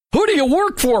Who do you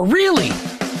work for, really?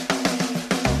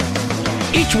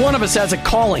 Each one of us has a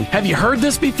calling. Have you heard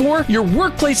this before? Your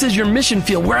workplace is your mission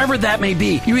field, wherever that may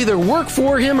be. You either work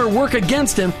for him or work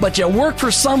against him, but you work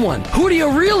for someone. Who do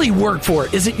you really work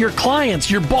for? Is it your clients,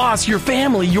 your boss, your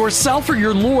family, yourself, or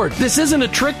your Lord? This isn't a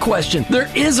trick question. There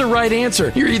is a right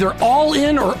answer. You're either all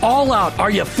in or all out.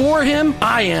 Are you for him?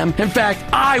 I am. In fact,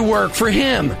 I work for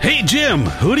him. Hey, Jim,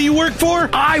 who do you work for?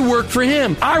 I work for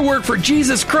him. I work for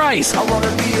Jesus Christ. I want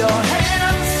to be your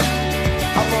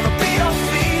hands. I want to be your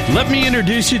feet. Let me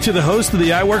introduce you to the host of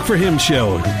the I Work For Him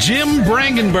show, Jim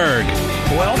Brangenberg.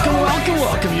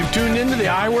 Welcome. You've tuned into the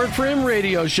I Work For Him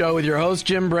radio show with your host,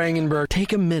 Jim Brangenberg.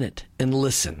 Take a minute and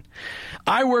listen.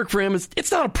 I Work For Him,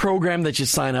 it's not a program that you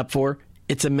sign up for.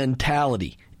 It's a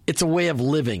mentality. It's a way of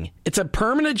living. It's a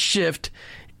permanent shift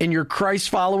in your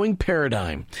Christ-following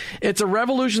paradigm. It's a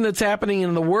revolution that's happening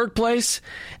in the workplace,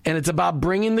 and it's about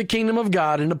bringing the kingdom of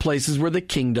God into places where the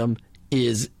kingdom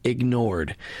is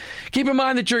ignored. Keep in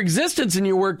mind that your existence in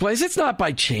your workplace, it's not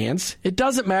by chance. It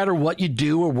doesn't matter what you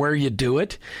do or where you do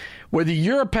it. Whether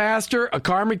you're a pastor, a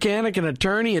car mechanic, an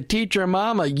attorney, a teacher, a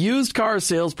mom, a used car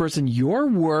salesperson, your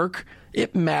work,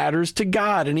 it matters to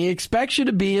God, and he expects you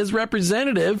to be his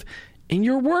representative in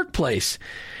your workplace.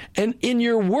 And in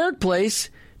your workplace,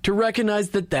 to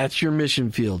recognize that that's your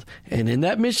mission field. And in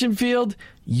that mission field,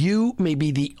 you may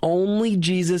be the only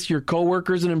Jesus your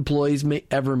coworkers and employees may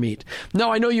ever meet.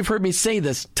 Now, I know you've heard me say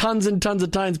this tons and tons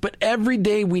of times, but every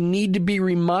day we need to be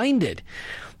reminded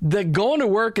that going to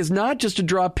work is not just to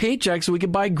draw paychecks so we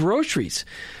can buy groceries.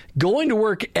 Going to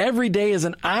work every day is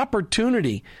an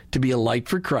opportunity to be a light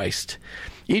for Christ.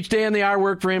 Each day on the I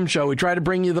Work For Him show, we try to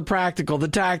bring you the practical, the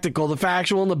tactical, the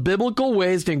factual, and the biblical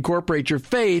ways to incorporate your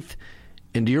faith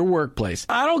into your workplace.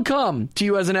 I don't come to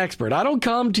you as an expert. I don't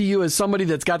come to you as somebody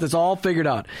that's got this all figured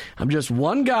out. I'm just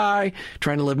one guy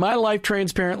trying to live my life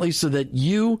transparently so that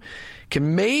you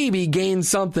can maybe gain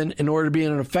something in order to be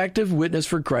an effective witness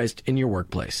for Christ in your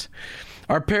workplace.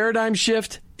 Our paradigm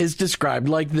shift is described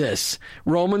like this.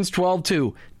 Romans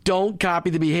 12:2. Don't copy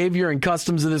the behavior and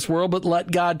customs of this world, but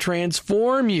let God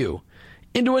transform you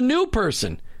into a new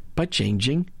person by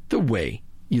changing the way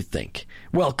you think.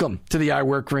 Welcome to the I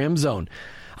Work For Him zone.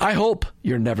 I hope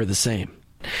you're never the same.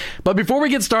 But before we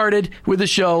get started with the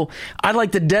show, I'd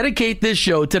like to dedicate this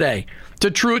show today to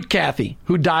Truett Cathy,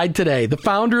 who died today, the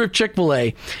founder of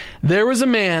Chick-fil-A. There was a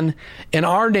man in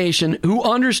our nation who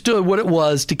understood what it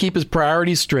was to keep his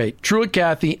priorities straight. Truett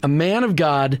Cathy, a man of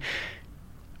God,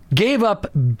 gave up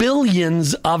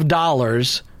billions of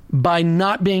dollars by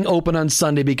not being open on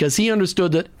Sunday because he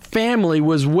understood that family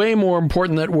was way more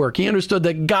important than work. He understood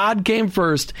that God came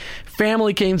first,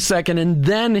 family came second, and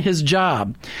then his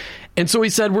job. And so he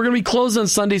said, we're going to be closed on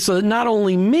Sunday so that not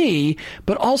only me,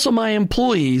 but also my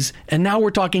employees, and now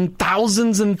we're talking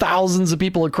thousands and thousands of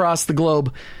people across the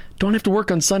globe, don't have to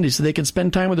work on Sunday so they can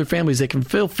spend time with their families. They can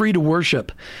feel free to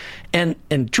worship. And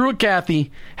Truett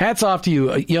Cathy, hats off to you.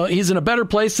 He's in a better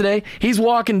place today. He's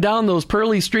walking down those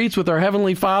pearly streets with our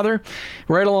Heavenly Father,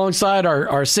 right alongside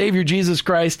our Savior, Jesus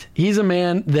Christ. He's a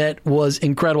man that was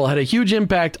incredible, had a huge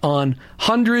impact on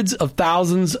hundreds of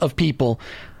thousands of people.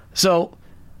 So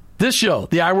this show,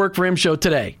 the I Work For Him show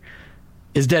today,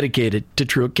 is dedicated to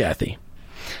Truett Cathy.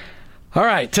 All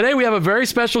right, today we have a very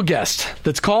special guest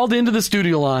that's called into the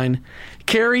studio line,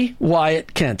 Keri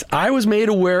Kent. I was made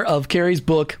aware of Keri's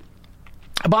book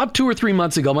about 2 or 3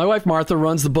 months ago. My wife Martha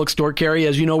runs the bookstore. Keri,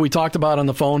 as you know, we talked about on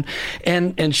the phone,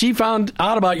 and she found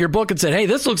out about your book and said, hey,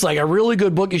 this looks like a really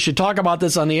good book. You should talk about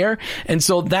this on the air. And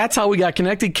so that's how we got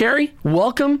connected. Keri,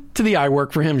 welcome to the I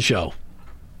Work For Him show.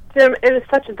 Jim, it is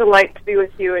such a delight to be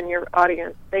with you and your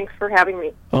audience. Thanks for having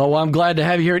me. Oh, well, I'm glad to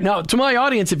have you here. Now, to my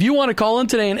audience, if you want to call in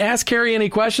today and ask Keri any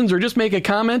questions or just make a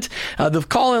comment, the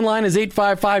call-in line is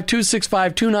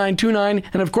 855-265-2929.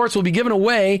 And, of course, we'll be giving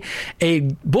away a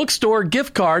bookstore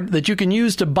gift card that you can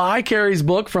use to buy Keri's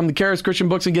book from the Keri's Christian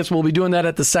Books and Gifts. We'll be doing that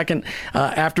at the second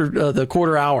after the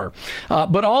quarter hour.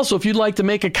 But also, if you'd like to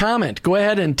make a comment, go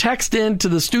ahead and text in to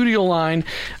the studio line,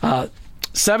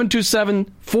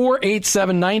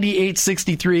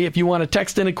 727-487-9863 if you want to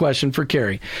text in a question for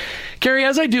Keri. Keri,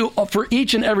 as I do for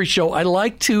each and every show, I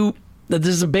like to, that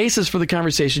this is a basis for the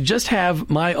conversation, just have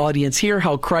my audience hear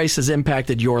how Christ has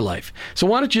impacted your life. So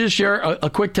why don't you just share a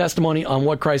quick testimony on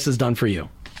what Christ has done for you?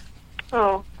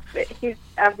 Oh, he's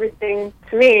everything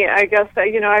to me. I guess,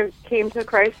 I came to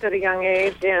Christ at a young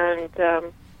age and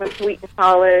went to Wheaton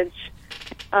College,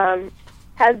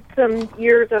 had some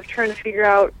years of trying to figure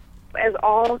out, as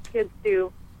all kids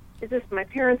do, is this my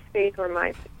parents' faith or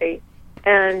my faith?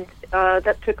 And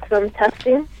that took some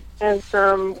testing and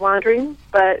some wandering,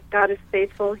 but God is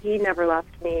faithful. He never left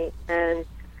me. And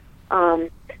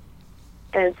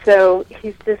And so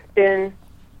he's just been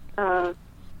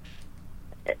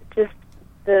just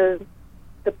the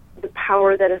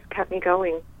power that has kept me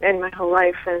going in my whole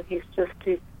life, and he's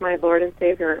my Lord and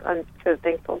Savior. I'm so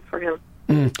thankful for him.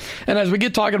 And as we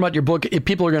get talking about your book,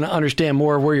 people are going to understand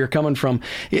more of where you're coming from,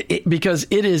 because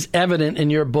it is evident in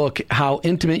your book how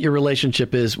intimate your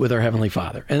relationship is with our Heavenly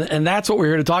Father. And that's what we're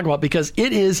here to talk about, because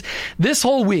it is, this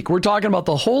whole week, we're talking about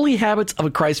the holy habits of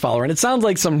a Christ follower. And it sounds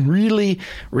like some really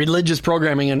religious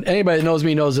programming, and anybody that knows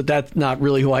me knows that that's not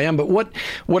really who I am. But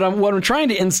what I'm trying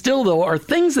to instill, though, are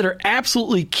things that are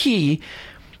absolutely key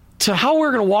to how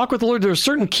we're going to walk with the Lord. There are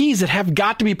certain keys that have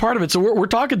got to be part of it. So we're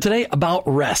talking today about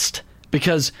rest.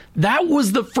 Because that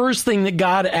was the first thing that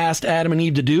God asked Adam and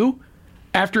Eve to do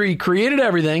after he created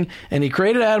everything, and he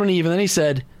created Adam and Eve, and then he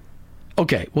said,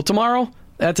 okay, well, tomorrow,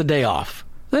 that's a day off.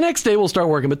 The next day we'll start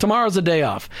working, but tomorrow's a day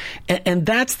off. And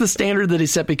that's the standard that he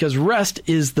set, because rest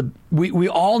is we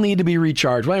all need to be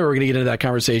recharged. Well, we're going to get into that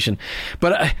conversation.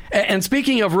 But and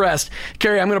speaking of rest,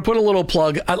 Keri, I'm going to put a little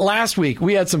plug. Last week,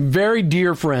 we had some very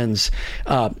dear friends,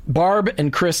 Barb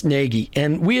and Chris Nagy,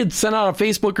 and we had sent out a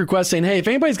Facebook request saying, hey, if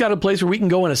anybody's got a place where we can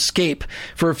go and escape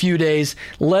for a few days,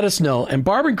 let us know. And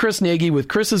Barb and Chris Nagy with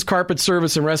Chris's Carpet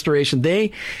Service and Restoration,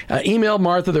 they emailed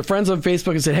Martha, their friends on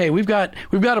Facebook, and said, hey, we've got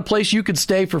a place you could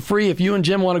stay for free if you and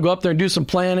Jim want to go up there and do some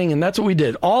planning. And that's what we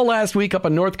did. All last week up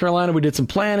in North Carolina, we did some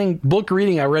planning, book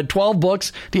reading. I read 12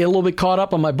 books to get a little bit caught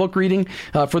up on my book reading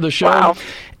for the show. Wow.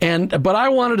 But I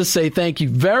wanted to say thank you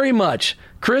very much,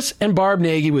 Chris and Barb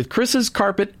Nagy with Chris's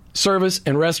Carpet Service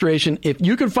and Restoration. If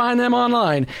you can find them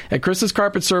online at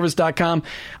chrisscarpetservice.com.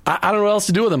 I don't know what else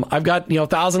to do with them. I've got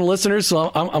 1,000 listeners, so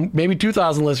I'm maybe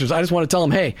 2,000 listeners. I just want to tell them,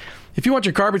 hey, if you want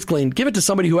your carpets cleaned, give it to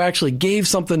somebody who actually gave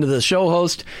something to the show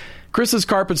host.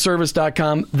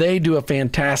 chrisscarpetservice.com. They do a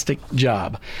fantastic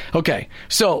job. Okay,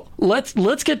 so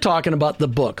let's get talking about the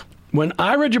book. When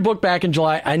I read your book back in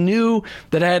July, I knew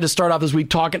that I had to start off this week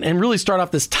talking and really start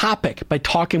off this topic by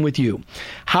talking with you.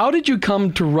 How did you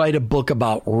come to write a book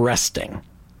about resting?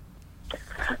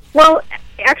 Well,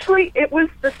 actually, it was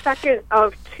the second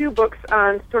of two books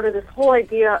on sort of this whole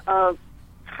idea of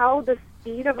how the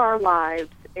speed of our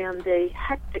lives and the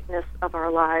hecticness of our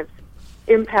lives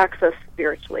impacts us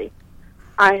spiritually.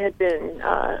 I had been,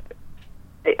 I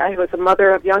was a mother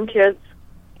of young kids,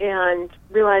 and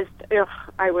realized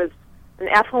I was an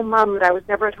at-home mom, but I was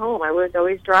never at home. I was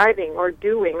always driving or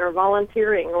doing or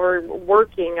volunteering or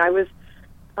working. I was,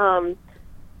 and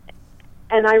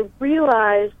I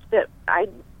realized that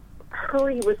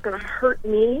hurry was going to hurt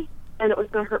me, and it was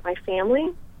going to hurt my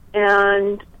family.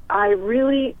 And I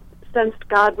really sensed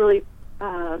God really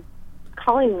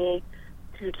calling me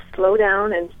to slow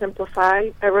down and simplify.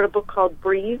 I wrote a book called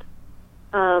Breathe,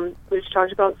 which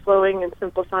talks about slowing and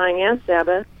simplifying and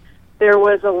Sabbath. There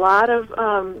was a lot of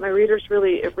my readers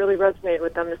it really resonated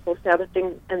with them, this whole Sabbath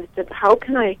thing, and they said, how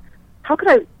could I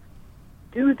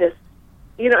do this?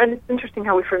 And it's interesting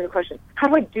how we frame the question, how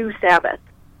do I do Sabbath?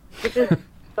 Which is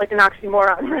like an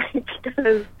oxymoron, right?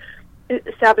 Because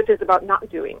Sabbath is about not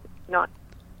doing, not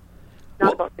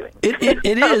about doing.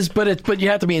 It is, but you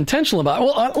have to be intentional about it.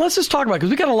 Well, let's just talk about it, because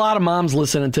we got a lot of moms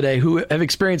listening today who have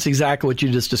experienced exactly what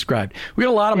you just described. We got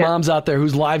a lot of moms out there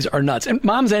whose lives are nuts, and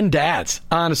moms and dads,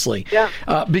 honestly. Yeah.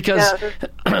 Because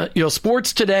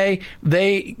sports today,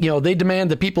 they demand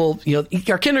that people,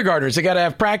 our kindergartners, they got to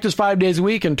have practice 5 days a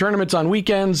week and tournaments on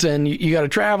weekends, and you got to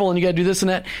travel and you got to do this and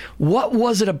that. What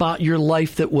was it about your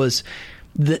life that was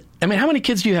that? I mean, how many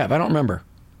kids do you have? I don't remember.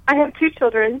 I have two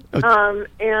children, and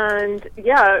I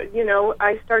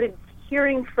started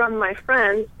hearing from my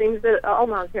friends things that all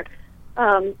moms hear.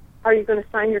 Are you going to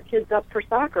sign your kids up for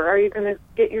soccer? Are you going to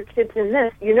get your kids in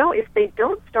this? If they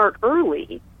don't start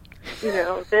early,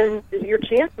 then your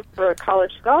chances for a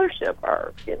college scholarship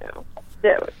are,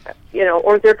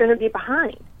 or they're going to be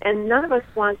behind. And none of us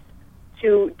wants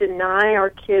to deny our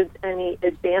kids any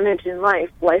advantage in life.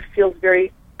 Life feels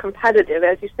very competitive,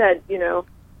 as you said.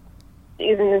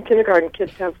 Even in kindergarten,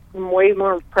 kids have way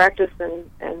more practice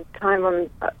and time on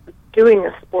doing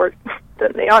a sport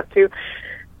than they ought to.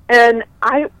 And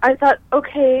I thought,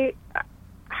 okay,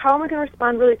 how am I going to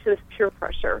respond really to this peer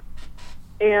pressure?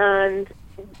 And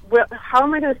how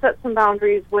am I going to set some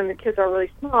boundaries when the kids are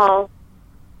really small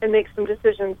and make some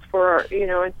decisions for,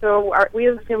 and so we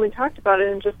as a family talked about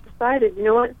it and just decided,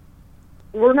 what,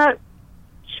 we're not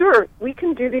sure, we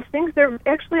can do these things.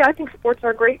 I think sports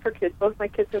are great for kids. Both my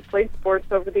kids have played sports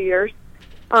over the years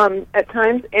at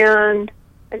times, and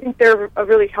I think they're a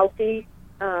really healthy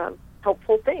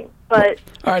helpful thing. But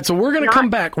all right, so we're going to come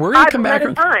back. We're going to come back.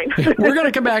 We're going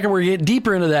to come back and we're going to get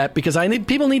deeper into that because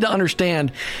people need to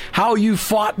understand how you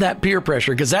fought that peer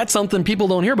pressure because that's something people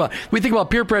don't hear about. We think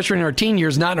about peer pressure in our teen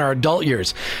years, not in our adult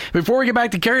years. Before we get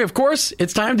back to Keri, of course,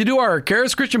 it's time to do our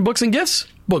Keri's Christian Books and Gifts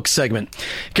book segment.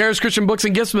 Keri's Christian Books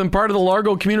and Gifts have been part of the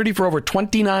Largo community for over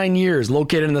 29 years.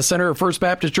 Located in the center of First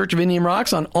Baptist Church of Indian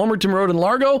Rocks on Ulmerton Road in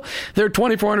Largo, their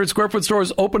 2,400 square foot store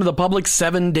is open to the public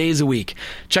 7 days a week.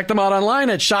 Check them out online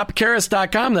at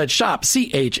shopcaris.com. That's shop,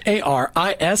 CHARIS.com.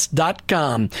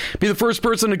 Be the first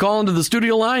person to call into the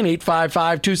studio line,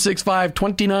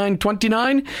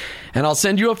 855-265-2929, and I'll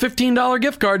send you a $15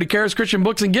 gift card to Keri's Christian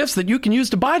Books and Gifts that you can use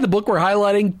to buy the book we're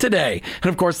highlighting today. And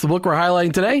of course, the book we're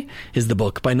highlighting today is the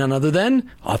book by none other than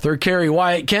author Keri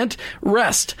Kent,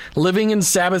 Rest, Living in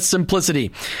Sabbath Simplicity.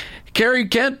 Keri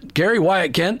Kent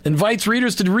invites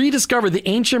readers to rediscover the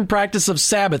ancient practice of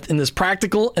Sabbath in this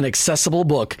practical and accessible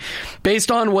book. Based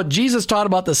on what Jesus taught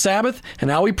about the Sabbath and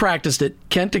how he practiced it,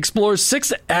 Kent explores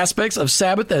 6 aspects of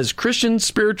Sabbath as Christian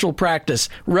spiritual practice: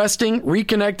 resting,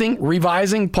 reconnecting,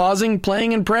 revising, pausing,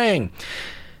 playing, and praying.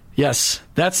 Yes,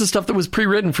 that's the stuff that was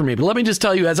pre-written for me. But let me just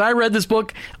tell you, as I read this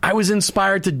book, I was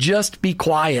inspired to just be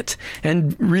quiet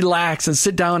and relax and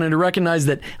sit down and to recognize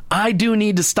that I do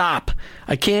need to stop.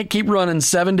 I can't keep running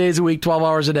 7 days a week, 12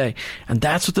 hours a day. And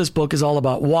that's what this book is all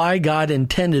about, why God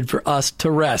intended for us to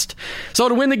rest. So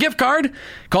to win the gift card,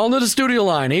 call into the studio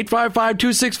line,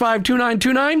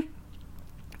 855-265-2929.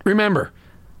 Remember,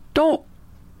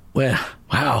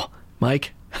 wow,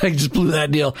 Mike. I just blew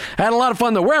that deal. I had a lot of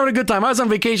fun, though. We're having a good time. I was on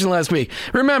vacation last week.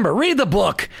 Remember, read the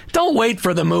book. Don't wait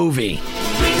for the movie. Read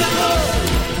the book.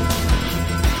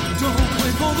 Don't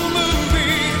wait for the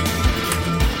movie.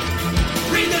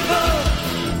 Read the book.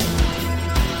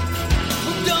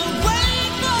 Don't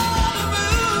wait for the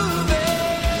movie.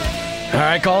 All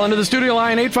right, call into the studio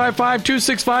line,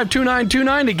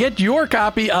 855-265-2929 to get your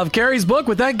copy of Keri's book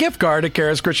with that gift card at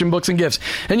Keri's Christian Books and Gifts.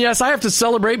 And yes, I have to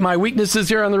celebrate my weaknesses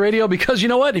here on the radio because you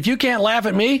know what? If you can't laugh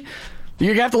at me,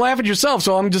 you have to laugh at yourself,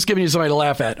 so I'm just giving you somebody to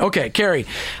laugh at. Okay, Keri,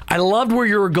 I loved where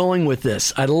you were going with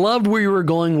this. I loved where you were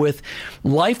going with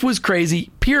life was crazy,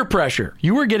 peer pressure.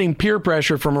 You were getting peer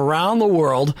pressure from around the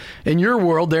world, in your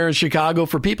world there in Chicago,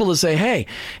 for people to say, hey,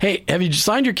 have you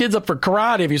signed your kids up for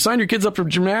karate? Have you signed your kids up for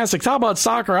gymnastics? How about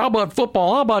soccer? How about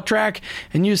football? How about track?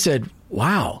 And you said,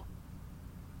 wow.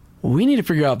 We need to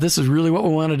figure out if this is really what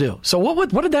we want to do. So what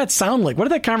did that sound like? What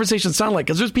did that conversation sound like?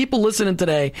 Because there's people listening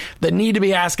today that need to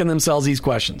be asking themselves these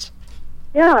questions.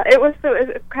 Yeah, it was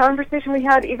a conversation we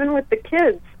had even with the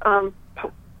kids.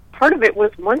 Part of it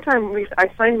was one time I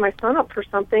signed my son up for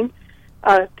something,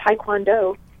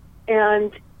 Taekwondo,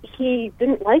 and he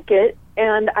didn't like it,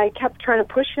 and I kept trying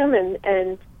to push him,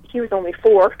 and he was only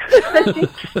 4.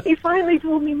 He finally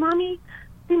told me, Mommy,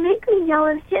 they make me yell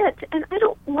and hit, and I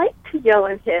don't like to yell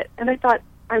and hit. And I thought,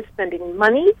 I'm spending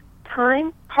money,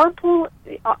 time, carpool,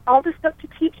 all this stuff to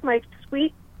teach my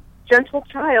sweet, gentle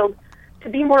child to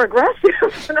be more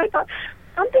aggressive. And I thought,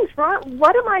 something's wrong.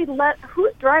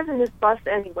 Who's driving this bus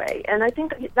anyway? And I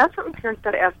think that's something parents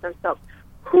got to ask themselves.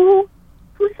 Who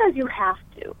says you have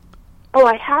to? Oh,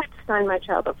 I have to sign my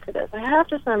child up for this. I have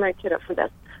to sign my kid up for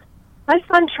this. My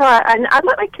son and I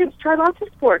let my kids try lots of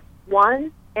sports,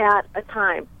 one at a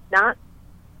time, not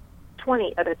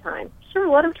 20 at a time. Sure,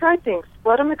 let them try things.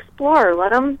 Let them explore.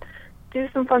 Let them do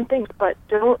some fun things, but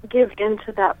don't give in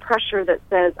to that pressure that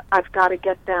says, I've got to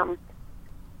get them.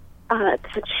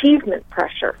 It's achievement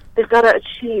pressure. They've got to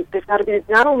achieve. They've got to be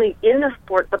not only in a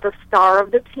sport, but the star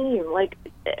of the team. Like,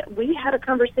 we had a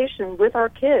conversation with our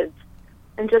kids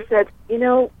and just said,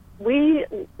 we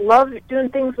love doing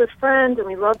things with friends, and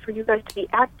we love for you guys to be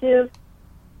active,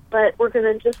 but we're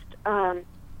going to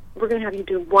we're going to have you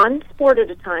do one sport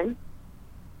at a time.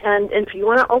 And if you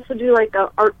want to also do like an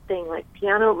art thing, like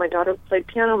piano, my daughter played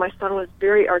piano. My son was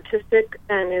very artistic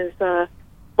and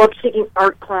loved taking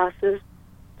art classes.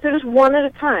 So just one at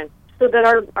a time, so that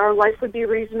our life would be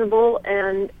reasonable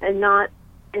and not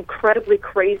incredibly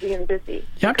crazy and busy.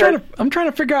 Yeah, I'm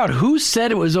trying to figure out who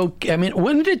said it was okay. I mean,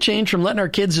 when did it change from letting our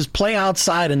kids just play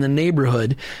outside in the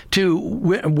neighborhood to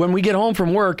when we get home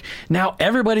from work, now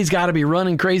everybody's got to be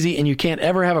running crazy and you can't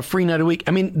ever have a free night a week?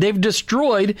 I mean, they've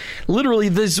destroyed, literally,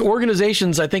 these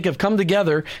organizations, I think, have come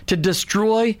together to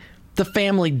destroy the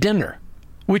family dinner,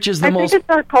 which is I think it's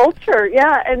our culture,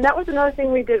 yeah. And that was another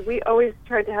thing we did. We always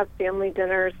tried to have family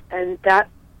dinners, and that,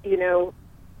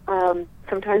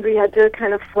 sometimes we had to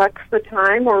kind of flex the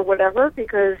time or whatever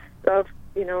because of,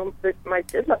 I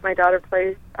did let my daughter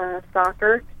play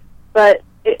soccer, but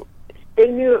they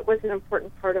knew it was an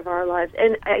important part of our lives.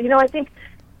 And, I think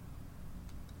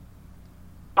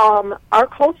our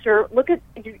culture, look at,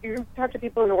 you talk to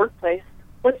people in the workplace.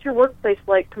 What's your workplace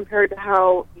like compared to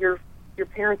how your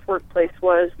parents' workplace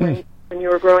was when you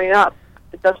were growing up?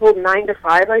 The whole 9 to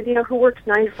 5 idea. Who works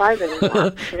 9 to 5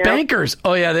 anymore? You know? Bankers.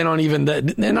 Oh yeah, they're not even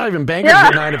bankers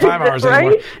get 9 to 5 hours right?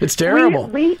 anymore. It's terrible.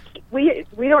 We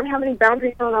don't have any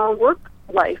boundaries on our work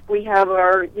life. We have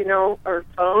our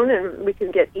phone, and we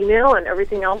can get email and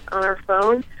everything else on our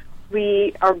phone.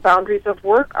 Our boundaries of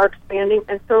work are expanding,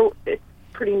 and so it's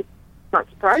pretty not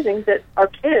surprising that our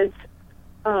kids'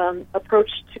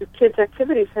 approach to kids'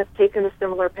 activities has taken a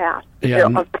similar path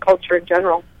of the culture in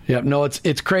general. Yeah, no,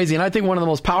 it's crazy. And I think one of the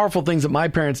most powerful things that my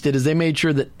parents did is they made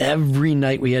sure that every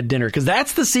night we had dinner, because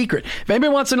that's the secret. If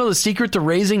anybody wants to know the secret to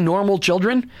raising normal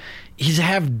children, is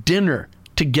have dinner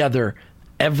together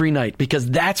every night, because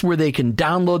that's where they can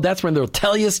download. That's when they'll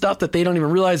tell you stuff that they don't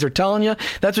even realize they're telling you.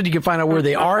 That's when you can find out where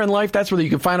they are in life. That's where you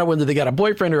can find out whether they got a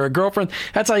boyfriend or a girlfriend.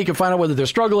 That's how you can find out whether they're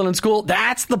struggling in school.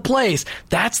 That's the place.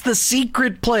 That's the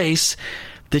secret place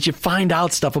that you find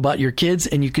out stuff about your kids,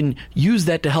 and you can use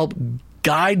that to help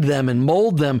guide them and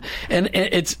mold them. And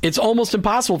it's almost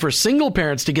impossible for single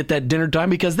parents to get that dinner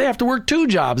time because they have to work 2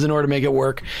 jobs in order to make it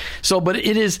work.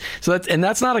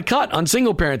 That's not a cut on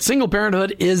single parents. Single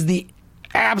parenthood is the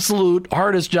absolute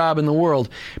hardest job in the world.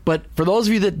 But for those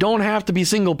of you that don't have to be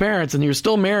single parents and you're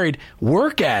still married,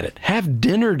 work at it. Have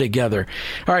dinner together.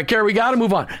 All right, Keri, we got to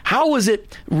move on. How was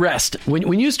it rest?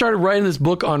 When you started writing this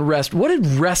book on rest, what did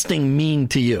resting mean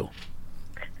to you?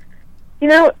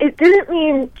 It didn't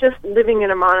mean just living in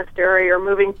a monastery or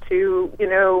moving to,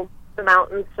 the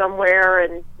mountains somewhere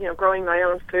and, growing my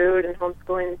own food and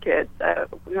homeschooling the kids.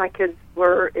 My kids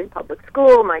were in public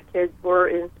school. My kids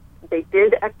they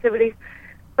did activities.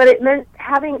 But it meant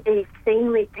having a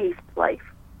sanely paced life.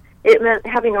 It meant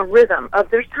having a rhythm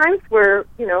there's times where,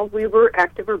 we were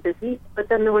active or busy, but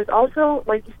then there was also,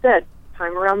 like you said,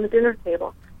 time around the dinner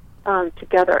table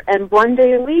together. And one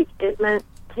day a week, it meant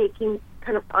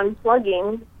kind of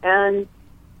unplugging and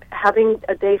having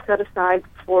a day set aside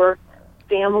for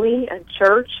family and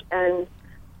church and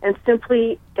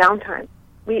simply downtime.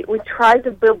 We tried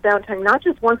to build downtime, not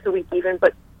just once a week even,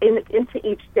 but into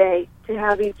each day, to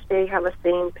have each day have a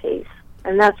same pace.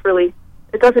 And that's really,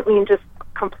 it doesn't mean just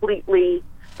completely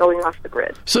going off the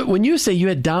grid. So when you say you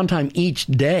had downtime each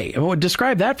day,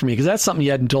 describe that for me, because that's something you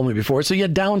hadn't told me before. So you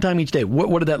had downtime each day.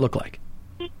 What did that look like?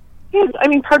 Yes,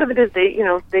 part of it is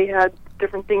they had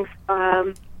different things.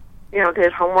 They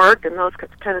had homework and those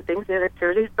kind of things. They had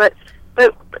activities, but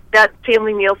that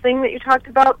family meal thing that you talked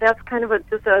about, that's kind of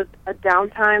just a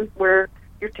downtime where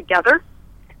you're together,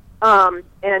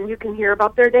 and you can hear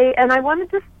about their day. And I want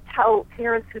to just tell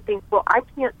parents who think, well, I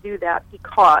can't do that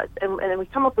because, and we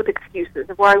come up with excuses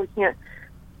of why we can't,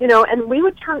 and we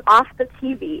would turn off the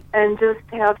TV and just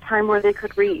have time where they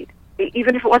could read.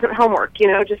 Even if it wasn't homework,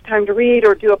 just time to read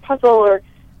or do a puzzle or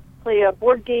play a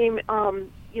board game,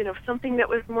 something that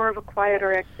was more of a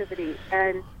quieter activity.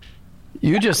 And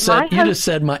you just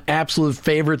said my absolute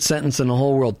favorite sentence in the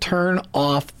whole world: turn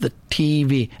off the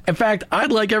TV. In fact,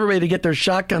 I'd like everybody to get their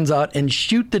shotguns out and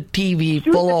shoot the TV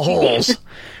full of holes.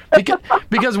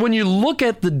 Because when you look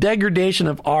at the degradation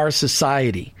of our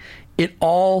society, it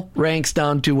all ranks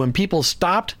down to when people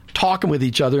stopped talking with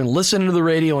each other and listening to the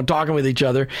radio and talking with each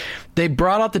other. They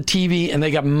brought out the TV and they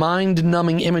got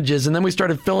mind-numbing images, and then we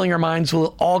started filling our minds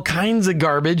with all kinds of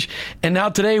garbage. And now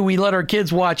today we let our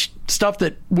kids watch stuff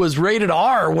that was rated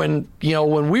R when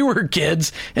we were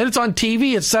kids, and it's on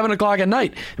TV at 7 o'clock at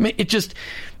night.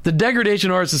 The degradation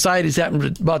of our society has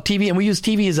happened about TV, and we use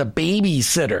TV as a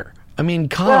babysitter.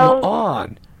 Come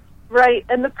on. Right,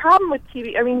 and the problem with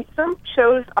TV, some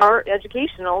shows are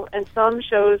educational, and some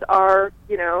shows are,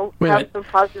 have some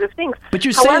positive things. But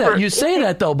you say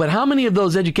that though, but how many of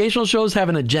those educational shows have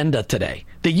an agenda today?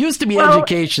 They used to be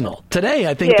educational. Today,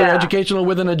 I think they're educational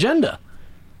with an agenda.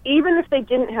 Even if they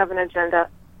didn't have an agenda,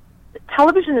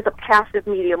 television is a passive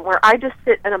medium where I just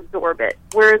sit and absorb it,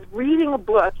 whereas reading a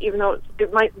book, even though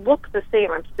it might look the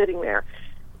same, I'm sitting there,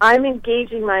 I'm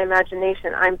engaging my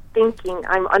imagination. I'm thinking.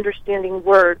 I'm understanding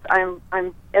words. I'm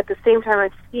at the same time I'm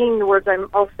seeing the words.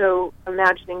 I'm also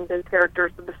imagining the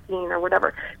characters of the scene or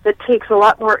whatever. That takes a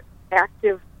lot more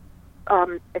active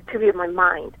activity of my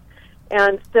mind,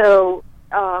 and so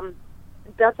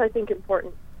that's, I think,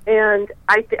 important. And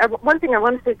one thing I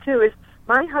want to say too is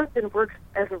my husband works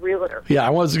as a realtor. Yeah,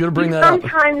 I was going to bring that up. He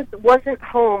sometimes wasn't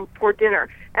home for dinner,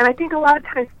 and I think a lot of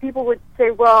times people would say,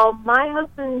 "Well, my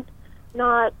husband's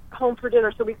not home for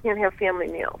dinner, so we can't have family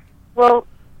meals." Well,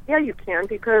 yeah, you can,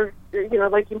 because,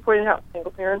 like you pointed out,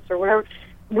 single parents or whatever,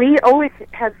 we always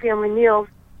had family meals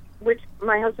which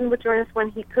my husband would join us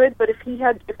when he could, but if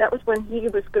that was when he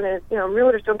was going to,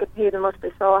 realtors don't get paid unless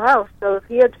they sell a house. So if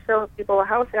he had to sell people a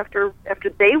house after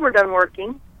they were done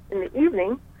working in the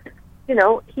evening,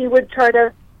 he would try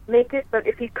to make it, but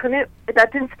if he couldn't,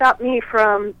 that didn't stop me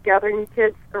from gathering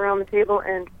kids around the table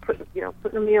and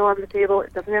putting a meal on the table.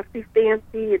 It doesn't have to be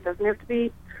fancy. It doesn't have to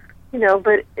be,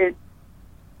 but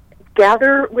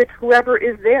gather with whoever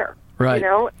is there. Right.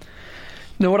 Now,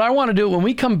 what I want to do when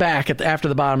we come back after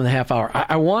the bottom of the half hour,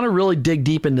 I want to really dig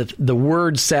deep into the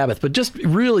word Sabbath, but just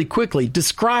really quickly,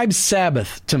 describe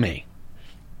Sabbath to me.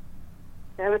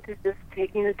 Sabbath is just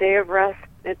taking a day of rest.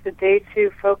 It's a day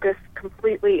to focus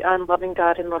completely on loving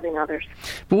God and loving others.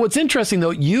 But what's interesting, though,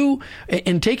 you,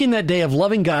 in taking that day of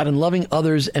loving God and loving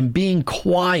others and being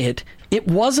quiet, it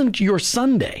wasn't your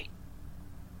Sunday.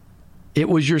 It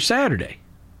was your Saturday.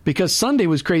 Because Sunday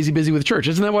was crazy busy with church.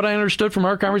 Isn't that what I understood from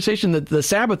our conversation? That the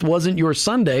Sabbath wasn't your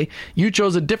Sunday. You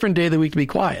chose a different day of the week to be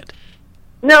quiet.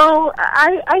 No,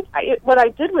 I what I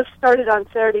did was started on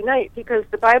Saturday night because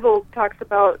the Bible talks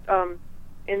about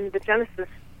in the Genesis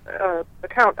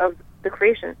account of the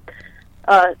creation,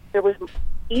 there was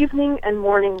evening and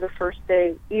morning the first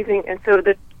day, evening, and so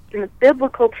in the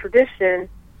biblical tradition,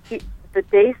 the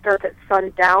day starts at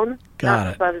sundown,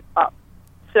 not sun up.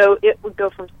 So it would go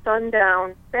from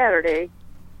sundown Saturday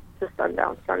to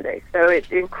sundown Sunday. So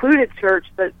it included church,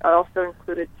 but also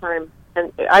included time.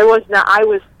 And I was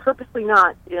purposely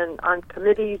not on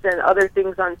committees and other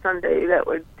things on Sunday that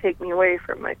would take me away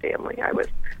from my family. I was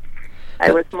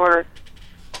more.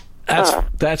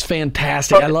 That's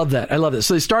fantastic. I love that.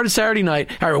 So they started Saturday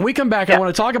night. All right, when we come back, I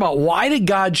want to talk about why did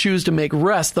God choose to make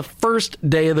rest the first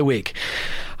day of the week.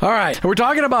 All right, we're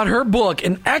talking about her book,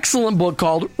 an excellent book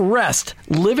called Rest,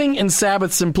 Living in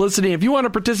Sabbath Simplicity. If you want to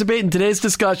participate in today's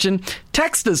discussion,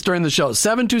 text us during the show,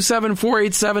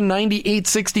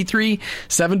 727-487-9863,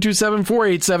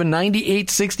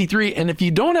 727-487-9863. And if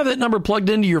you don't have that number plugged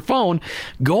into your phone,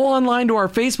 go online to our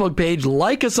Facebook page,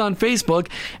 like us on Facebook,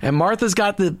 and Martha's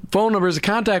got the phone numbers, the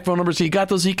contact phone numbers, so you got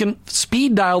those, so you can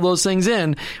speed dial those things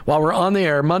in while we're on the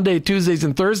air, Monday, Tuesdays,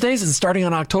 and Thursdays, and starting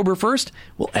on October 1st,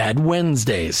 we'll add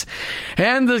Wednesdays.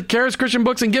 And the Keri's Christian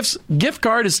Books and Gifts gift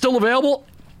card is still available.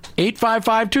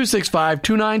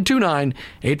 855-265-2929.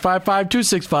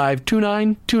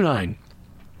 855-265-2929.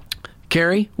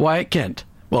 Keri Wyatt Kent,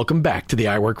 welcome back to the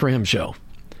I Work for Him show.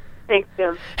 Thanks,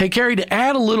 Jim. Hey, Keri, to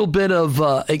add a little bit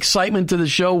of excitement to the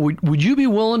show, would you be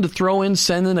willing to throw in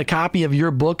sending a copy of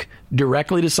your book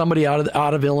directly to somebody out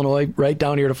of Illinois, right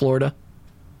down here to Florida?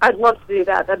 I'd love to do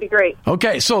that. That'd be great.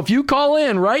 Okay, so if you call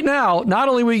in right now, not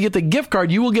only will you get the gift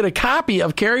card, you will get a copy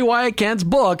of Keri Wyatt Kent's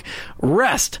book,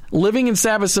 Rest, Living in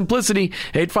Sabbath Simplicity,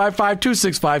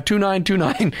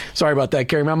 855-265-2929. Sorry about that,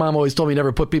 Keri. My mom always told me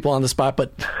never put people on the spot,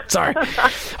 but sorry.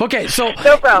 Okay, so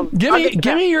no problem.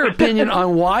 Give me your opinion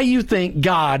on why you think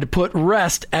God put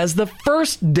rest as the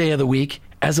first day of the week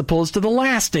as opposed to the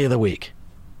last day of the week.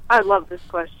 I love this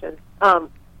question.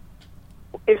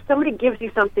 If somebody gives you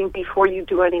something before you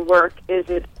do any work, is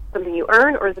it something you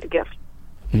earn or is it a gift?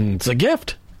 It's a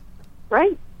gift.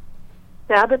 Right.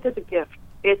 Sabbath is a gift.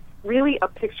 It's really a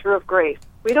picture of grace.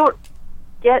 We don't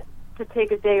get to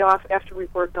take a day off after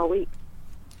we've worked all week.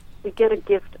 We get a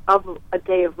gift of a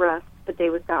day of rest, a day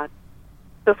with God,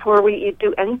 before we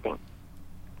do anything.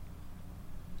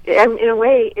 And in a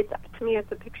way, to me,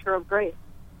 it's a picture of grace.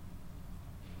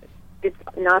 It's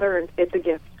not earned. It's a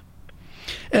gift.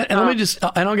 And let me just,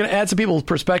 and I'm going to add some people's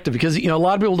perspective because, a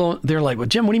lot of people don't, they're like, well,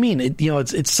 Jim, what do you mean?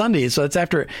 It's Sunday. So it's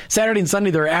after Saturday and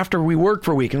Sunday, they're after we work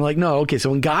for a week. And I'm like, no, okay.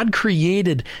 So when God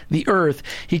created the earth,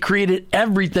 he created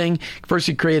everything. First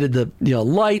he created the,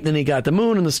 light, then he got the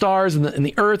moon and the stars and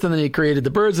the earth, and then he created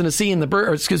the birds in the sea and the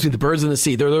birds in the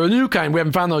sea. They're a new kind. We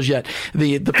haven't found those yet.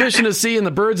 The fish in the sea and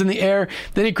the birds in the air.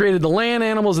 Then he created the land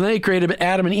animals, and then he created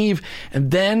Adam and Eve. And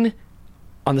then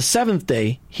on the seventh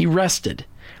day, he rested.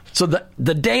 So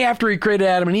the day after he created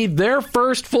Adam and Eve, their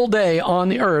first full day on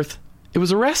the earth, it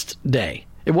was a rest day.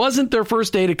 It wasn't their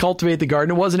first day to cultivate the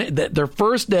garden. It wasn't their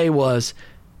first day was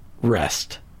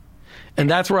rest. And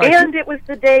that's where it was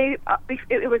the day,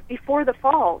 it was before the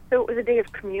fall, so it was a day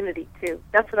of community, too.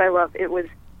 That's what I love. They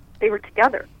were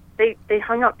together. They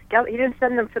hung out together. He didn't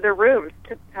send them to their rooms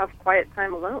to have quiet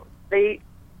time alone. They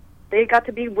got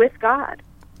to be with God.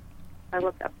 I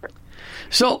love that part.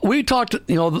 So we talked,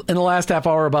 in the last half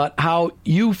hour about how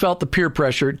you felt the peer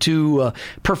pressure to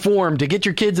perform, to get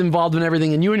your kids involved in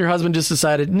everything, and you and your husband just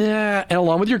decided, and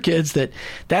along with your kids,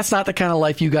 that's not the kind of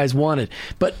life you guys wanted.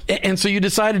 And so you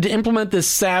decided to implement this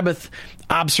Sabbath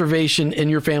observation in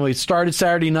your family? It started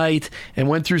Saturday night and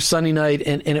went through Sunday night,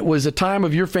 and it was a time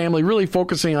of your family really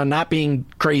focusing on not being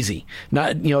crazy,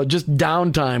 not, just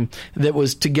downtime that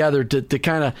was together to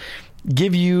kind of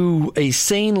give you a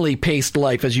sanely paced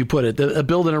life, as you put it,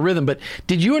 building a rhythm. But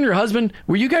did you and your husband,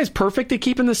 were you guys perfect at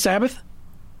keeping the Sabbath?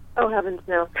 Oh, heavens,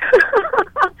 no.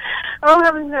 Oh,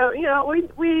 heavens, no.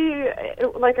 We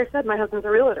like I said, my husband's a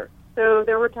realtor. So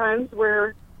there were times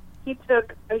where he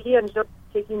ended up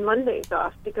taking Mondays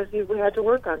off because we had to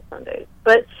work on Sundays.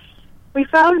 But we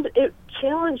found it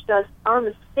challenged us, our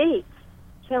mistakes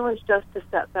challenged us to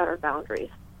set better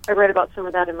boundaries. I write about some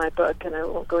of that in my book, and I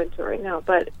won't go into it right now.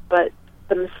 But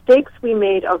the mistakes we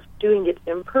made of doing it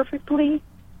imperfectly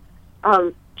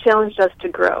challenged us to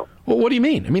grow. Well, what do you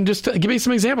mean? I mean, just give me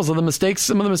some examples of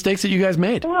some of the mistakes that you guys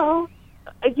made. Well,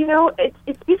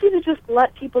 it's easy to just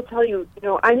let people tell you,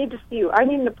 I need to see you, I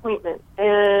need an appointment.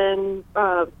 And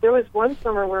there was one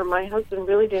summer where my husband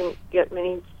really didn't get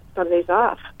many Sundays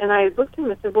off. And I looked at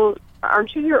him and said, well,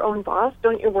 aren't you your own boss?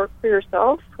 Don't you work for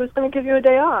yourself? Who's going to give you a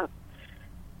day off?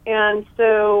 And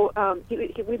so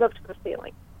we love to go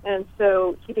sailing. And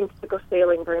so he thinks to go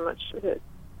sailing very much. His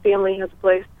family has a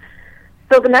place.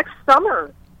 So the next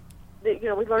summer, we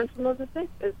learned from those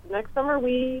mistakes. The next summer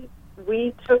we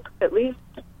took at least,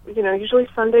 usually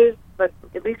Sundays, but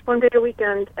at least one day a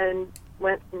weekend, and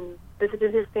went and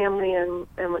visited his family and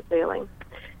went sailing.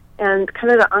 And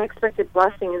kind of the unexpected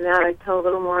blessing in that, I tell a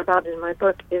little more about it in my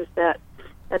book, is that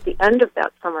at the end of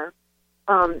that summer,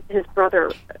 his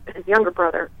younger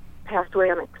brother, passed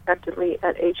away unexpectedly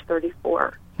at age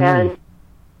 34. And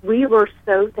we were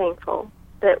so thankful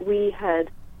that we had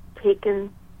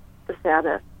taken the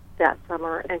Sabbath that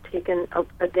summer and taken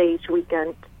a day each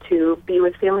weekend to be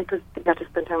with family because he got to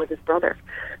spend time with his brother.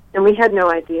 And we had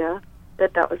no idea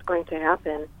that was going to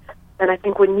happen. And I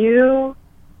think when you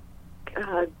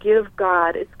give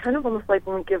God, it's kind of almost like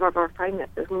when we give of our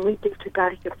finances. When we give to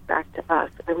God, he gives back to us.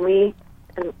 And we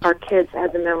and our kids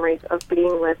had the memories of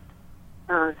being with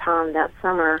Tom that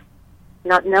summer,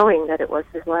 not knowing that it was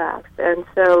his last. And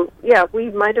so,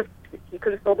 he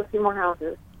could have sold a few more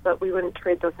houses, but we wouldn't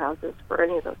trade those houses for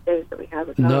any of those days that we had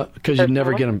with them. No, because you'd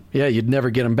never get them. Yeah, you'd never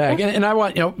get them back. And I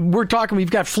want,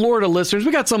 we've got Florida listeners.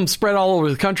 We got some spread all over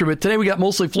the country, but today we got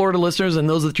mostly Florida listeners and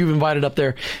those that you've invited up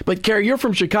there. But Keri, you're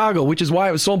from Chicago, which is why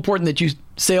it was so important that you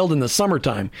sailed in the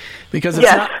summertime, because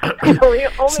it's not. We only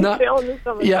sail in the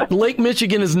summertime. Yeah, Lake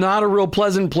Michigan is not a real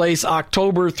pleasant place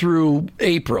October through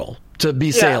April to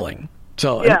be sailing.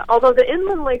 So, although the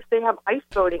inland lakes, they have ice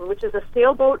boating, which is a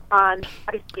sailboat on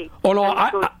ice skates. Oh no,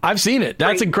 I've seen it.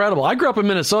 That's incredible. I grew up in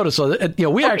Minnesota, so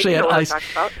we actually had ice.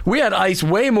 We had ice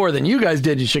way more than you guys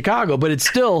did in Chicago, but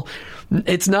it's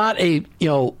not a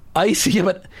ice.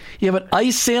 Yeah, but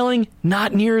ice sailing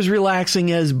not near as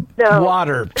relaxing as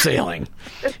water sailing.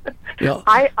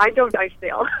 I don't ice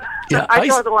sail. Yeah, I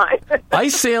draw the line.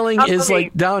 Ice sailing is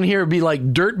like down here. It'd be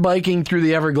like dirt biking through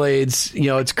the Everglades.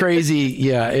 It's crazy.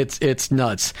 Yeah, it's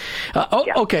nuts.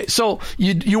 Okay, so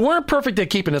you weren't perfect at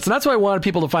keeping this, and that's what I wanted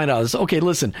people to find out. Is okay.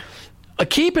 Listen,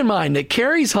 keep in mind that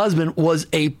Keri's husband was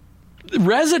a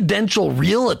residential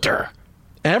realtor.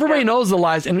 And everybody knows the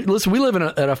lies. And listen, we live in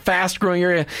a fast-growing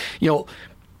area.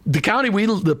 The county,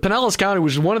 the Pinellas County,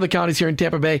 which is one of the counties here in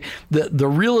Tampa Bay, the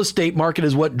real estate market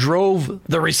is what drove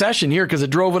the recession here, because it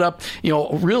drove it up.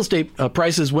 Real estate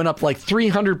prices went up like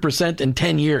 300% in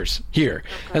 10 years here.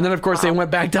 Okay. And then, of course, they went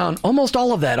back down almost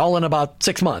all of that, all in about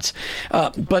 6 months.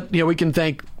 But we can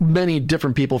thank many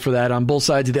different people for that on both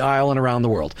sides of the aisle and around the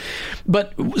world.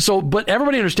 But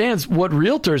everybody understands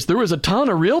there was a ton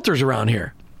of realtors around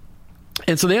here.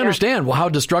 And so they understand, how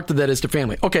destructive that is to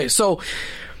family. Okay, so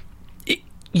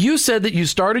you said that you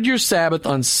started your Sabbath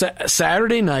on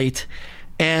Saturday night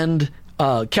and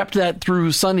kept that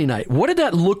through Sunday night. What did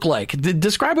that look like?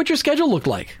 Describe what your schedule looked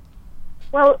like.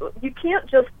 Well, you can't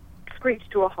just screech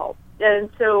to a halt. And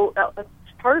so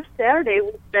part of Saturday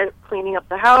was spent cleaning up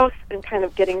the house and kind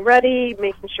of getting ready,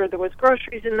 making sure there was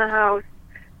groceries in the house,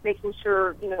 making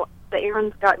sure, the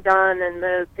errands got done and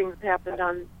the things happened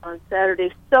on Saturday,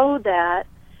 so that,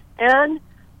 and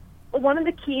one of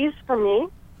the keys for me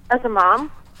as a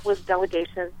mom was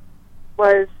delegation,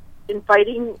 was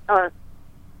inviting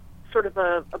sort of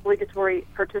a obligatory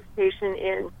participation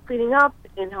in cleaning up,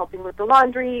 in helping with the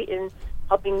laundry, in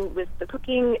helping with the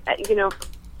cooking.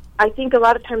 I think a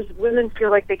lot of times women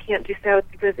feel like they can't do Sabbath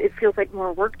because it feels like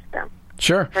more work to them.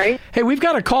 Sure. Right? Hey, we've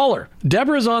got a caller.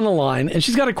 Deborah's on the line, and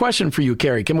she's got a question for you,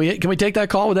 Keri. Can we take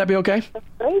that call? Would that be okay? That's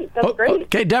great. That's great.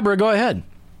 Okay, Deborah, go ahead.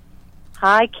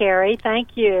 Hi, Keri.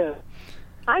 Thank you.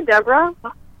 Hi, Deborah.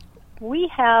 We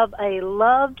have a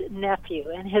loved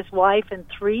nephew and his wife and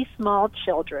 3 small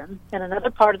children in another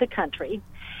part of the country.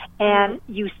 And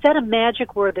you said a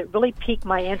magic word that really piqued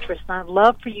my interest. And I'd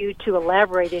love for you to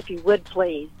elaborate, if you would,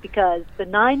 please, because the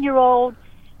 9-year-old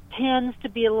tends to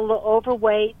be a little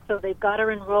overweight, so they've got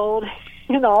her enrolled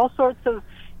in all sorts of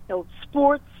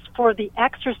sports for the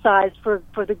exercise, for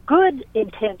the good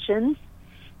intentions.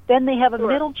 Then they have a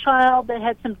middle child that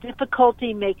had some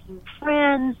difficulty making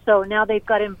friends, so now they've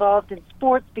got involved in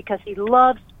sports because he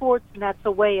loves sports, and that's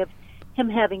a way of him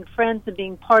having friends and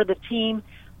being part of the team.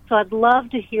 So I'd love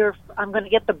to hear, I'm going to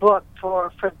get the book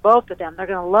for both of them. They're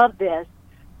going to love this.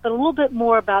 But a little bit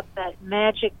more about that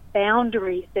magic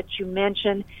boundary that you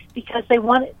mentioned, because they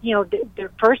want,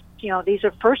 they're first, these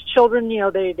are first children,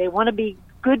 they want to be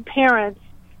good parents,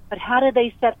 but how do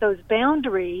they set those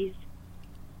boundaries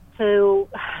to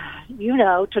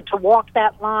walk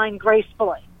that line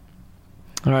gracefully?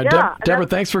 All right, Deborah,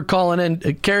 thanks for calling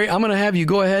in. Keri, I'm going to have you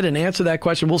go ahead and answer that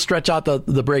question. We'll stretch out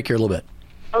the break here a little bit.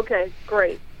 Okay,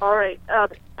 great. All right.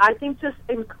 I think just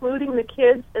including the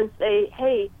kids and say,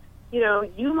 hey,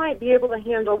 you might be able to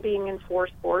handle being in 4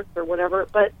 sports or whatever,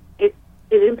 but it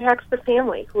impacts the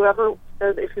family. Whoever,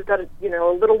 if you've got a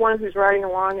little one who's riding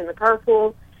along in the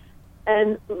carpool,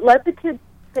 and let the kids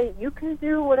say, you can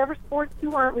do whatever sports you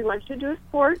want. We want you to do a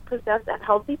sport because that's a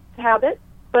healthy habit,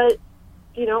 but,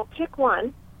 pick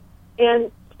one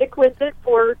and stick with it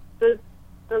for the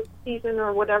season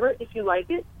or whatever. If you like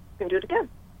it, you can do it again.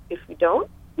 If you don't,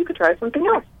 you could try something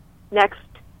else next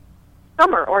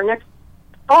summer or next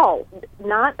fall,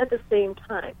 not at the same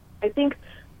time.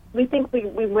 We think we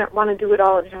want to do it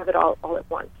all and have it all at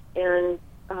once. And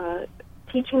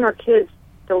teaching our kids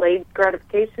delayed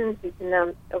gratification, teaching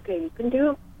them, okay, you can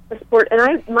do a sport.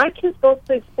 And my kids both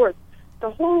played sports. The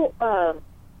whole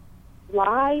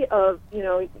lie of,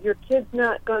 your kid's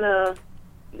not going to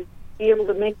be able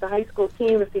to make the high school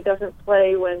team if he doesn't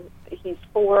play when he's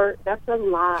 4, that's a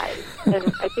lie.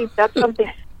 And I think that's something,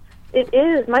 it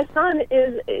is. My son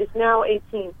is now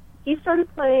 18. He started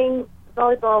playing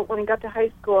volleyball when he got to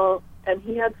high school, and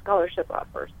he had scholarship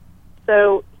offers.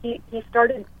 So he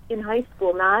started in high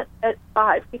school, not at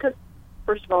 5, because,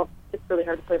 first of all, it's really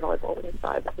hard to play volleyball when you're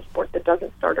 5. It's a sport that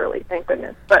doesn't start early, thank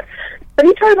goodness. But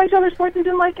he tried a bunch of other sports and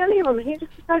didn't like any of them. He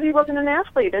just decided he wasn't an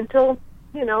athlete until,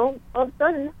 all of a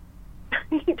sudden,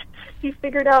 he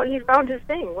figured out, he found his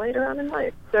thing later on in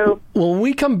life. So, well, when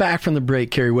we come back from the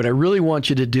break, Keri, what I really want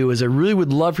you to do is I really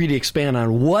would love for you to expand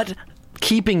on what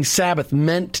keeping Sabbath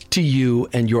meant to you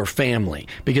and your family,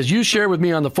 because you shared with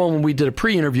me on the phone when we did a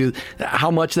pre-interview how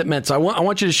much that meant. So I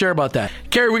want you to share about that.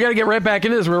 Keri, we got to get right back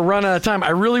into this. We're running out of time. I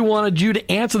really wanted you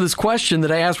to answer this question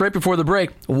that I asked right before the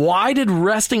break. What did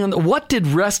resting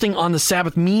on the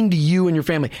Sabbath mean to you and your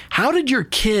family? How did your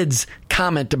kids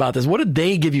comment about this? What did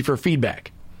they give you for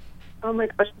feedback? Oh my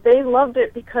gosh, they loved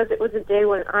it because it was a day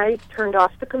when I turned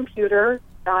off the computer.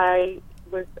 I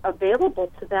was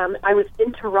available to them. I was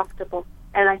interruptible.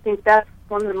 And I think that's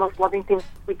one of the most loving things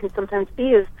we can sometimes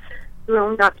be is,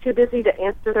 not too busy to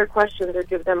answer their questions or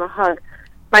give them a hug.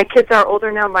 My kids are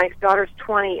older now. My daughter's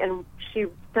 20, and she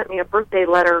sent me a birthday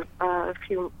letter a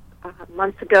few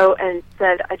months ago and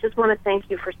said, I just want to thank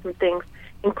you for some things,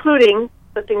 including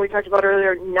the thing we talked about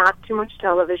earlier, not too much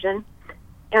television.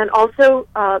 And also,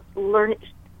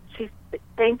 she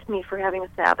thanked me for having a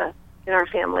Sabbath in our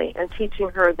family and teaching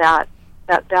her that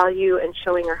value and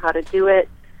showing her how to do it.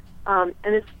 And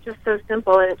it's just so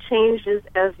simple, and it changes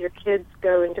as your kids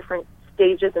go in different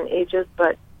stages and ages,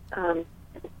 but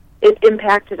it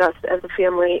impacted us as a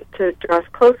family to draw us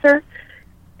closer,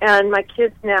 and my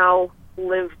kids now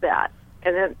live that,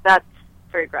 and that's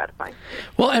very gratifying.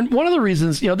 Well, and one of the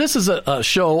reasons, this is a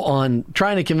show on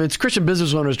trying to convince Christian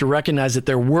business owners to recognize that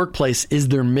their workplace is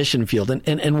their mission field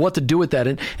and what to do with that.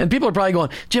 And people are probably going,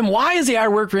 Jim, why is the I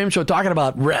Work For Him show talking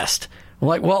about rest? I'm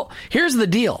like, well, here's the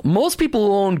deal. Most people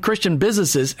who own Christian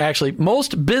businesses, actually,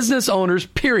 most business owners,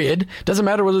 period, doesn't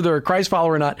matter whether they're a Christ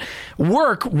follower or not,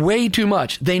 work way too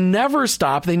much. They never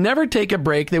stop. They never take a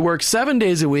break. They work 7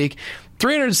 days a week.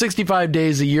 365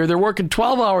 days a year. They're working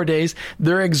 12-hour days.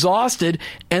 They're exhausted,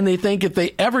 and they think if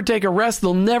they ever take a rest,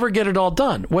 they'll never get it all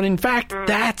done. When in fact,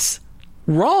 that's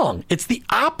wrong. It's the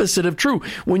opposite of true.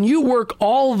 When you work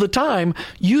all the time,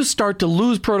 you start to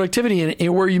lose productivity,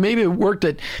 and where you maybe worked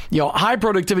at high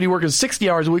productivity working 60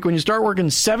 hours a week. When you start working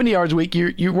 70 hours a week,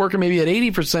 you're working maybe at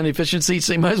 80% efficiency,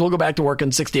 so you might as well go back to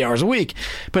working 60 hours a week.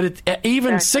 But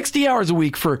even 60 hours a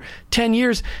week for 10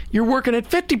 years, you're working at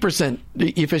 50%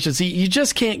 efficiency. You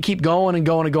just can't keep going and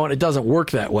going and going. It doesn't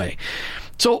work that way.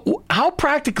 So how,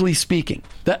 practically speaking,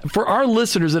 that for our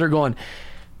listeners that are going,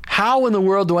 how in the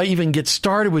world do I even get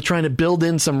started with trying to build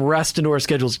in some rest into our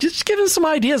schedules? Just give them some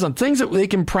ideas on things that they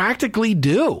can practically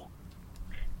do.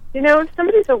 If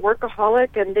somebody's a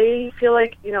workaholic and they feel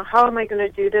like, how am I going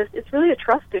to do this? It's really a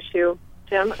trust issue,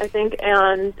 Jim, I think,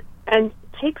 and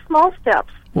take small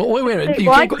steps. Well, wait a minute.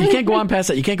 You can't go on past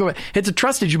that. You can't go. It's a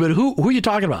trust issue, but who are you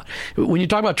talking about? When you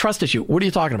talk about trust issue, what are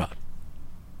you talking about?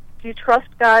 Do you trust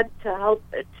God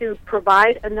to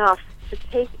provide enough to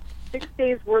take 6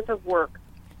 days worth of work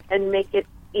and make it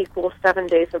equal 7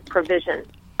 days of provision?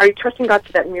 Are you trusting God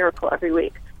for that miracle every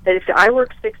week? That if I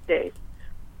work 6 days,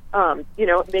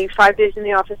 maybe 5 days in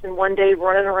the office and 1 day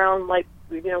running around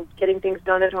getting things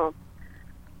done at home.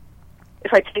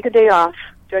 If I take a day off,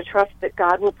 do I trust that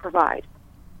God will provide?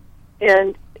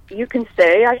 And you can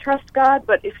say, I trust God,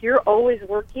 but if you're always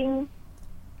working,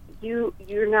 you're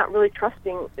not really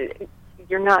trusting.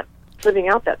 You're not living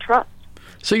out that trust.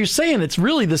 So you're saying it's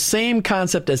really the same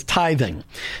concept as tithing.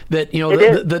 That,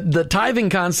 the tithing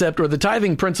concept or the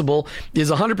tithing principle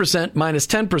is 100% minus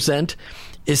 10%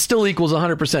 is still equals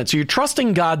 100%. So you're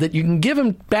trusting God that you can give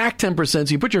him back 10%.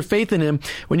 So you put your faith in him.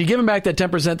 When you give him back that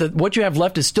 10%, that what you have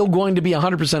left is still going to be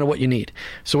 100% of what you need.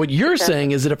 So what you're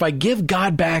saying is that if I give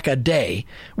God back a day,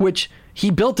 which he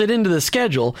built it into the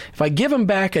schedule, if I give him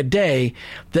back a day,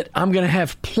 that I'm going to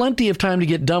have plenty of time to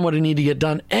get done what I need to get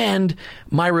done, and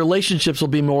my relationships will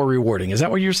be more rewarding. Is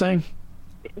that what you're saying?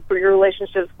 For your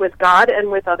relationships with God and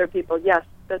with other people, yes,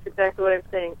 that's exactly what I'm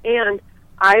saying. And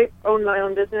I own my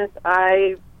own business.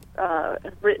 I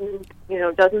have written,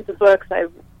 dozens of books. I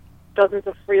have dozens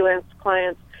of freelance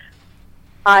clients.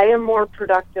 I am more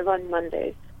productive on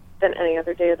Mondays than any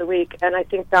other day of the week, and I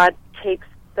think God takes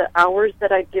the hours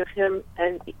that I give him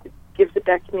and gives it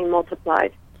back to me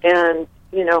multiplied. And,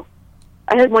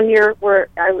 I had 1 year where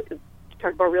I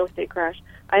talked about real estate crash.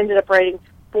 I ended up writing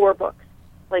 4 books,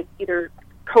 like either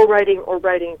co-writing or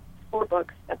writing 4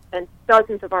 books and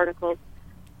dozens of articles.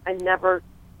 I never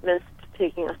missed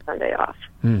taking a Sunday off.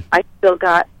 I still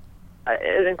got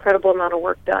an incredible amount of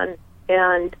work done,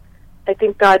 and I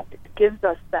think God gives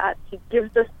us that. He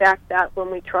gives us back that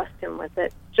when we trust him with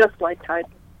it, just like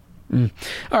tithing.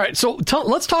 All right, so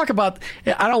let's talk about,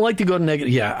 I don't like to go to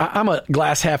negative. Yeah, I'm a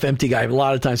glass half empty guy a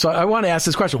lot of times. So I want to ask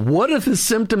this question. What are the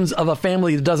symptoms of a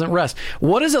family that doesn't rest?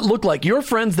 What does it look like? Your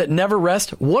friends that never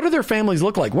rest, what do their families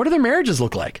look like? What do their marriages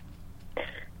look like?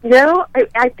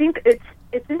 I think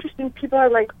it's interesting. People are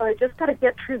like, I just got to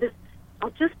get through this.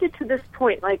 I'll just get to this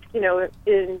point. Like,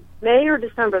 in May or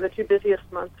December, the two busiest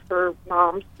months for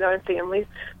moms and families,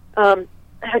 I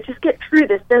just get through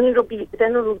this, then it'll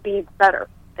be better.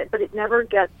 But it never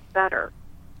gets better,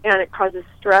 and it causes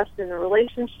stress in the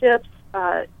relationships.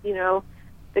 The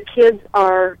kids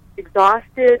are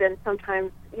exhausted, and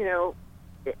sometimes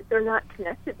they're not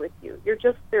connected with you. You're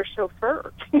just their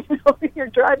chauffeur. You're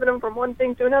driving them from one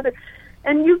thing to another,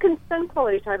 and you can spend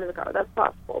quality time in the car. That's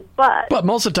possible, but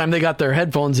most of the time they got their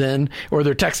headphones in or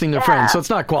they're texting their friends, so it's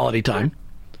not quality time.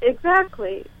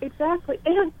 Exactly.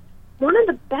 And one of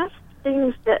the best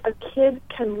things that a kid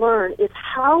can learn is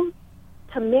how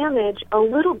to manage a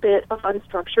little bit of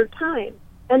unstructured time,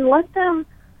 and let them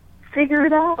figure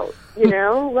it out.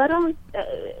 Let them.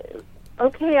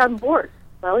 Okay, I'm bored.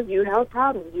 Well, you have a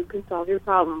problem. You can solve your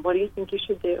problem. What do you think you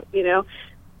should do?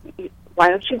 Why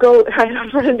don't you go?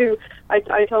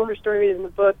 I tell her story in the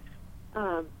book.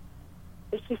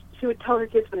 She would tell her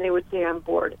kids when they would say, "I'm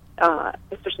bored,"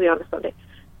 especially on a Sunday.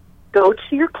 Go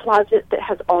to your closet that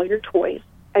has all your toys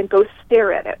and go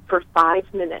stare at it for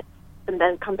 5 minutes. And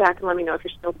then come back and let me know if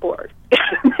you're still bored.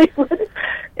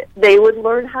 They would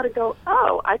learn how to go,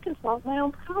 I can solve my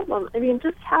own problem. I mean,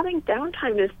 just having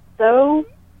downtime is so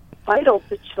vital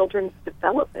to children's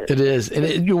development. It is.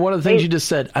 And one of the things you just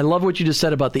said, I love what you just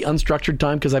said about the unstructured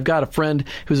time, because I've got a friend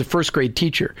who's a first grade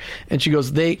teacher, and she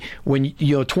goes,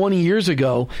 20 years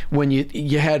ago, when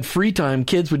you had free time,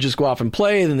 kids would just go off and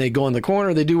play, then they go in the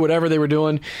corner, they do whatever they were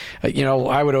doing.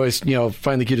 I would always,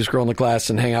 find the cutest girl in the class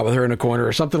and hang out with her in a corner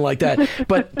or something like that.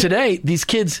 But today, these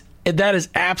kids, that is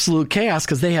absolute chaos,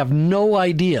 because they have no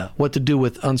idea what to do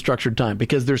with unstructured time,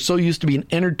 because they're so used to being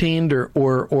entertained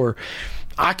or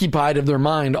occupied of their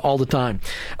mind all the time.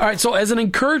 All right, so as an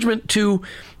encouragement to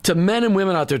men and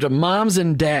women out there, to moms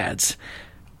and dads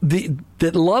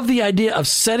that love the idea of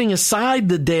setting aside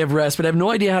the day of rest but have no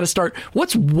idea how to start,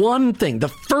 what's one thing, the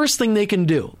first thing they can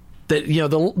do that,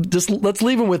 just let's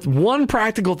leave them with one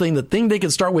practical thing, the thing they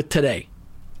can start with today?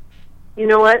 You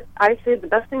know what? I say the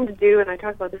best thing to do, and I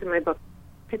talk about this in my book,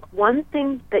 pick one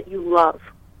thing that you love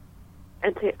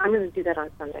and say, I'm going to do that on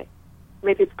Sunday.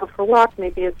 Maybe it's go for a walk,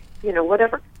 maybe it's,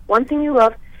 whatever. One thing you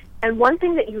love, and one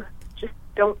thing that you just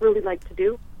don't really like to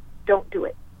do, don't do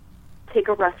it. take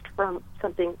a rest from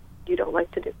something you don't like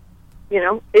to do. You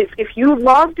know, if you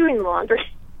love doing laundry,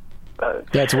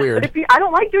 that's weird. But I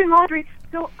don't like doing laundry,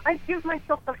 so I give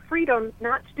myself the freedom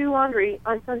not to do laundry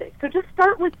on Sunday. So just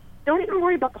start with, don't even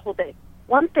worry about the whole day.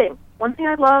 One thing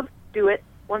I love, do it.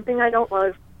 One thing I don't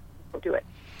love, don't do it.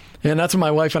 And that's what my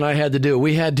wife and I had to do.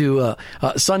 We had to,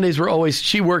 Sundays were always,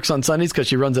 she works on Sundays because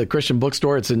she runs a Christian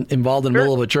bookstore. It's involved in the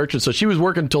middle of a church. And so she was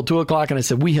working until 2 o'clock. And I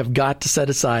said, we have got to set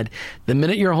aside the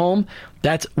minute you're home.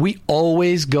 We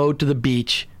always go to the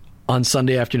beach on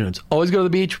Sunday afternoons. Always go to the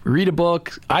beach, read a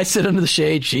book. I sit under the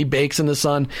shade. She bakes in the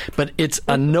sun. But it's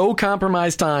a no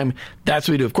compromise time. That's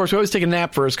what we do. Of course, we always take a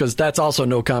nap first because that's also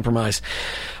no compromise.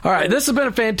 All right. This has been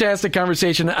a fantastic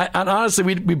conversation. And honestly,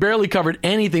 we barely covered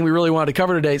anything we really wanted to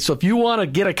cover today. So if you want to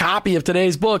get a copy of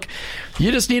today's book,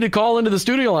 you just need to call into the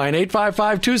studio line,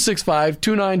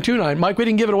 855-265-2929. Mike, we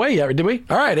didn't give it away yet, did we?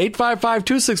 All right.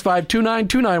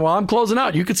 855-265-2929. While I'm closing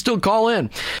out, you could still call in.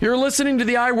 You're listening to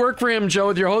the I Work for Him show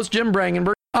with your host, Jim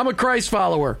Brangenberg. I'm a Christ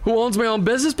follower who owns my own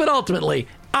business, but ultimately,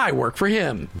 I work for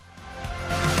Him.